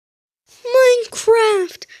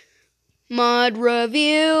Minecraft mod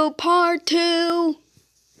review part 2.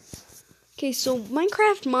 Okay, so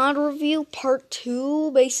Minecraft mod review part 2,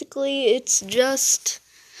 basically it's just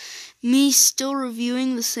me still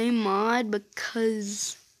reviewing the same mod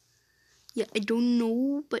because, yeah, I don't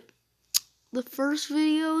know, but the first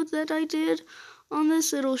video that I did on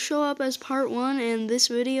this, it'll show up as part 1, and this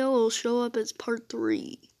video will show up as part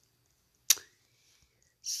 3.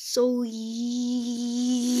 So, yeah,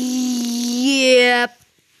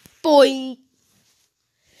 boy.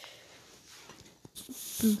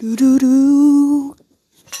 Do do do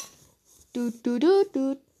do do do do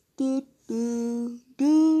do do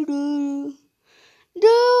do do.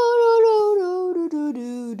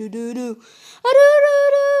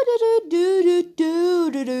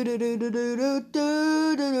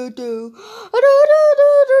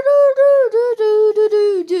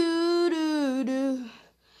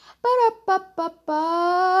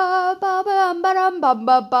 Bum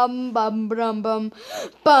bum bum bum bum bum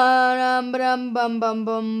bum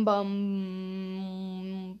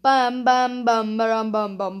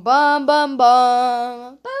bum bum ba ba ba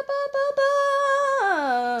ba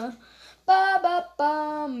ba ba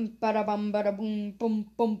bum ba da bum ba da boom boom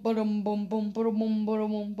boom ba dum boom boom ba da boom ba da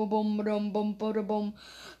boom ba boom ba dum boom ba da boom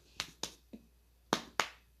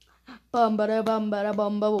bum ba da bum ba da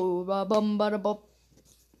bum ba boo ba bum ba da bum.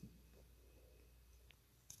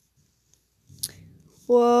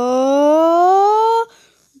 Whoa.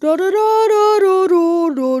 Da da da da da da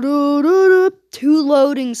da da da. 2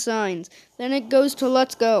 loading signs. Then it goes to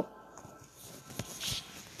let's go.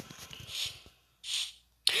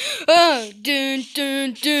 Oh, dun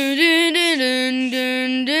dun dun dun dun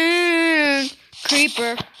dun dun.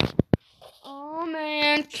 Creeper. Oh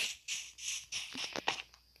man.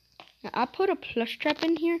 Now, I put a plush trap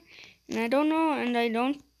in here, and I don't know, and I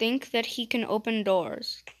don't think that he can open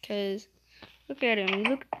doors. Cause look at him.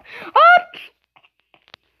 Look. Oh!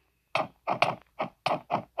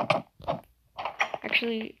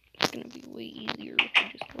 Actually, it's gonna be way easier if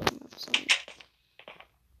I just let him outside.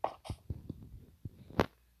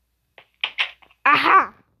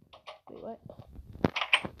 Aha! Wait, what?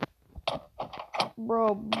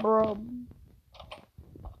 Bro.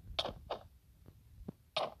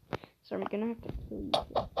 So I'm gonna have to kill you.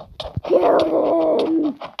 Kill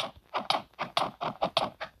him!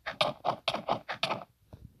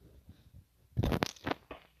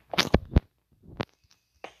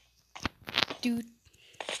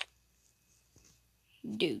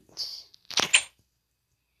 Dudes.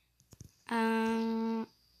 What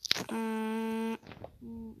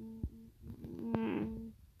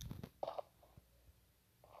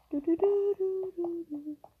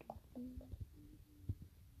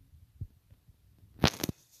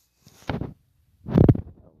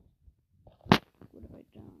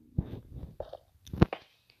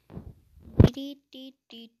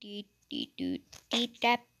have I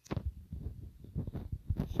done?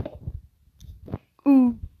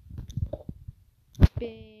 Ooh.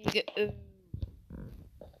 Big ooh.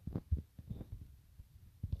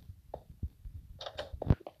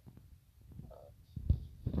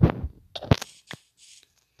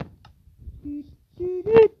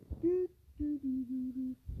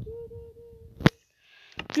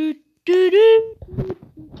 Ding, ding, ding.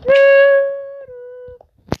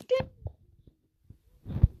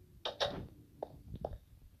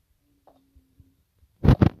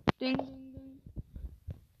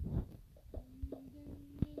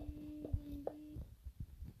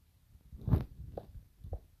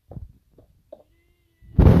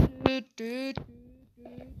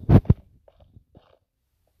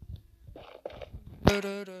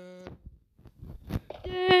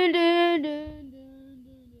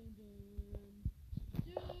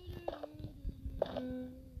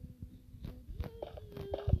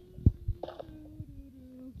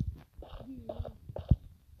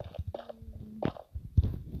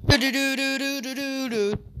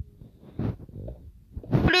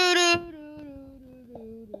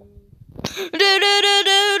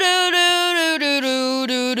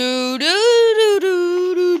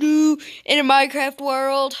 In a Minecraft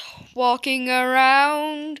world, walking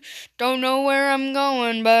around, don't know where I'm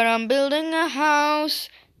going, but I'm building a house.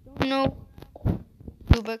 Don't know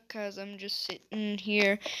because I'm just sitting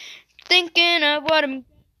here thinking of what I'm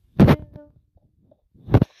gonna do.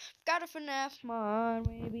 Got a FNAF mod,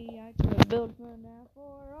 maybe I could build FNAF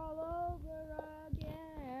 4 all over again.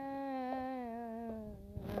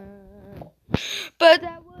 But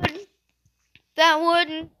that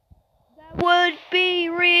would be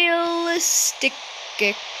realistic.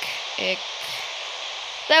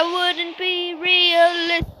 That wouldn't be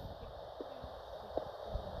realistic.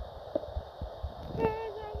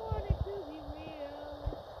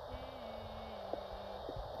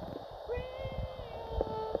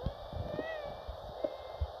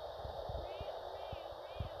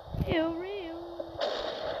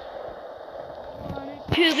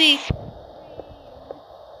 to be.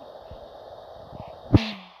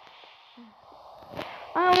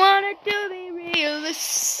 I want it to be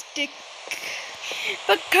realistic.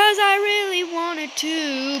 Because I really want it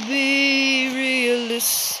to be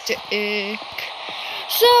realistic.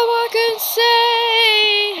 So I can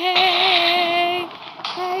say, hey,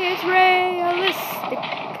 it's realistic.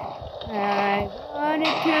 I want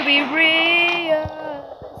it to be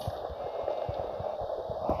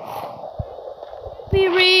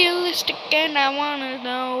realistic, and I want to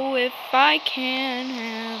know if I can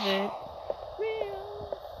have it.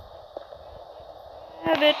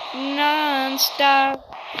 Have it non-stop.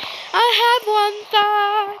 I have one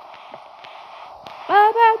thought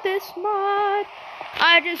about this mod.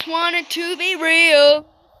 I just want it to be realistic.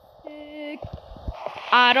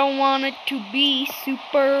 I don't want it to be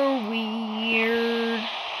super weird.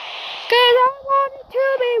 'Cause I want it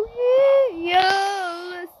to be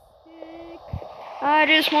realistic. I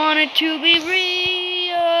just want it to be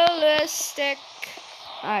realistic.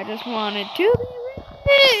 I just want it to be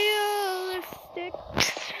realistic.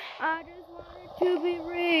 I just want it to be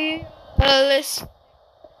realistic.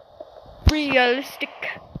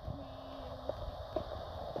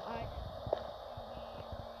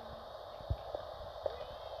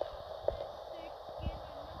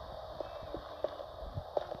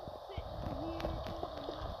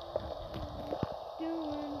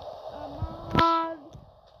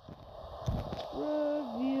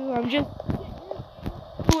 I'm just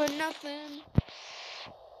doing nothing,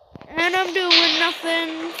 and I'm doing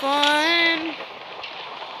nothing fun.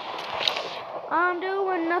 I'm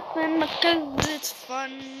doing nothing because it's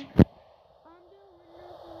fun. I'm doing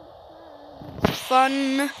nothing because it's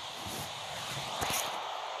fun.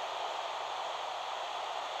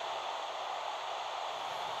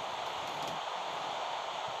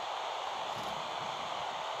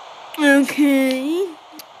 Okay.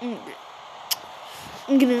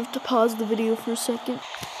 I'm gonna have to pause the video for a second.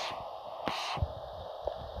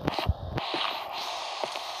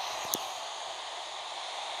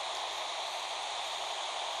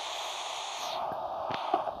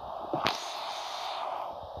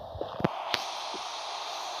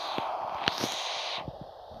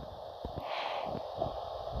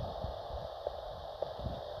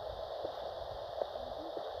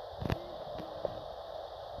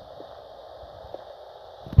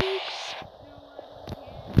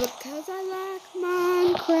 Because I like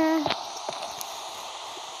Minecraft.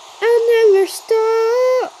 I never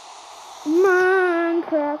stop.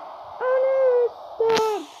 Minecraft. I never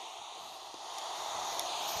stop.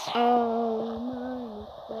 Oh,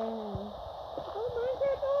 Minecraft. Oh,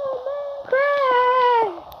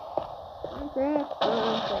 Minecraft. Oh, Minecraft.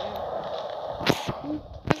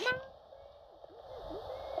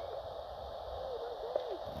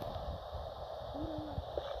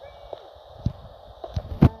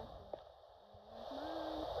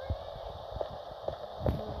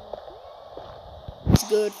 It's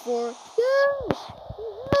good for you to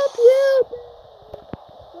help you.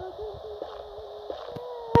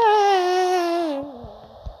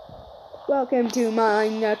 Welcome to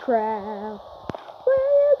Minecraft. Where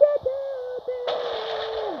you get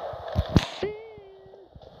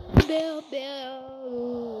to build.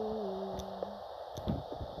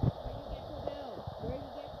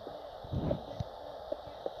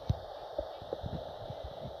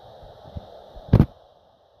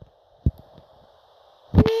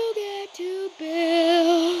 You get to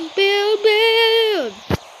build.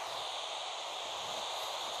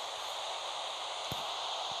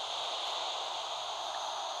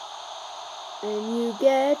 And you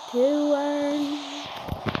get to learn.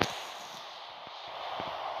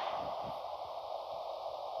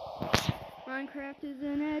 Minecraft is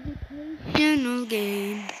an educational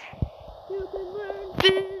game. You can learn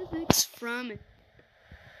physics from it.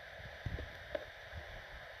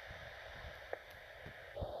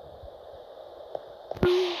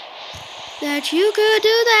 That you could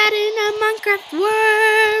do that in a Minecraft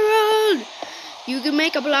world. You can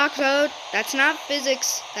make a block code. That's not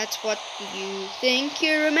physics. That's what you think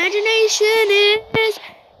your imagination is.